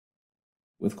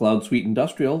With CloudSuite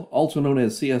Industrial, also known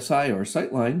as CSI or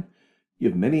SyteLine, you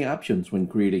have many options when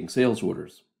creating sales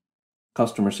orders.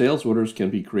 Customer sales orders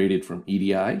can be created from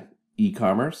EDI,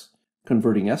 e-commerce,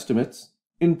 converting estimates,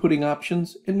 inputting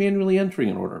options, and manually entering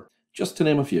an order, just to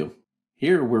name a few.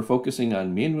 Here we're focusing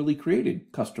on manually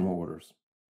created customer orders.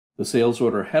 The sales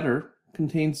order header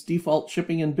contains default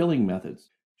shipping and billing methods,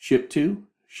 ship to,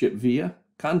 ship via,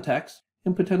 contacts,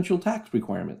 and potential tax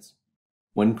requirements.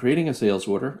 When creating a sales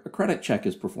order, a credit check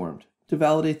is performed to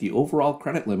validate the overall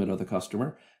credit limit of the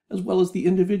customer as well as the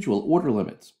individual order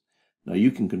limits. Now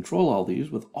you can control all these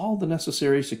with all the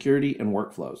necessary security and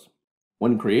workflows.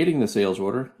 When creating the sales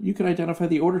order, you can identify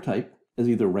the order type as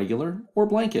either regular or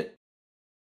blanket.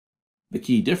 The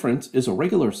key difference is a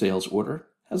regular sales order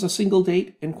has a single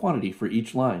date and quantity for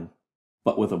each line.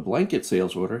 But with a blanket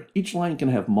sales order, each line can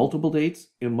have multiple dates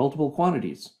and multiple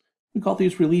quantities. We call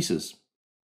these releases.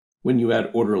 When you add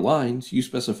order lines, you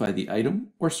specify the item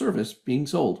or service being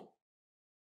sold.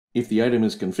 If the item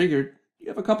is configured, you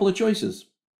have a couple of choices.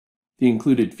 The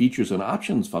included features and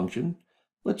options function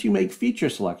lets you make feature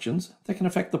selections that can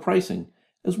affect the pricing,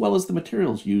 as well as the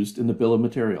materials used in the bill of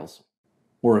materials.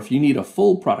 Or if you need a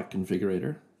full product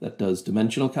configurator that does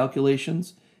dimensional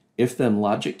calculations, if-then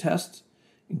logic tests,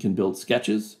 and can build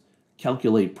sketches,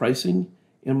 calculate pricing,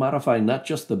 and modify not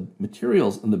just the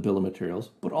materials in the bill of materials,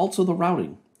 but also the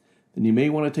routing, then you may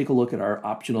want to take a look at our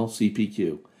optional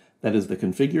CPQ, that is the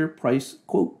Configure Price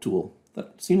Quote tool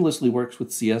that seamlessly works with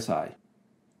CSI.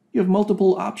 You have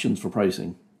multiple options for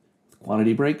pricing, with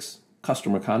quantity breaks,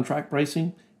 customer contract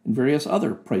pricing, and various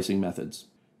other pricing methods.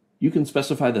 You can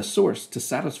specify the source to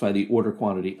satisfy the order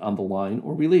quantity on the line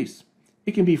or release.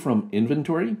 It can be from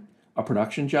inventory, a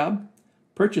production job,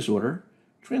 purchase order,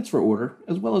 transfer order,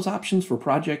 as well as options for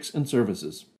projects and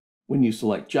services. When you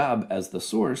select job as the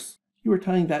source, you are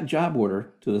tying that job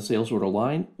order to the sales order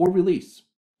line or release.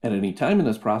 At any time in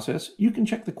this process, you can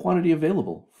check the quantity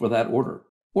available for that order,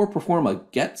 or perform a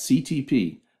get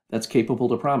CTP that's capable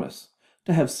to promise,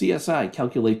 to have CSI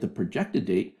calculate the projected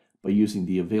date by using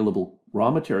the available raw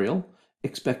material,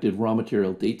 expected raw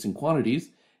material dates and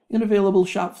quantities, and available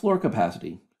shop floor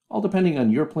capacity, all depending on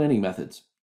your planning methods.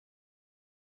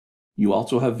 You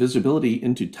also have visibility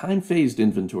into time-phased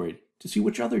inventory to see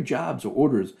which other jobs or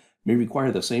orders may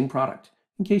require the same product,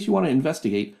 in case you want to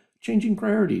investigate changing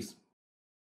priorities.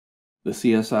 The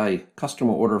CSI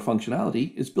customer order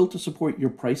functionality is built to support your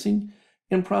pricing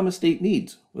and promise date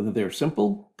needs, whether they're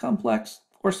simple, complex,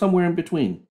 or somewhere in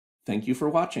between. Thank you for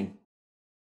watching.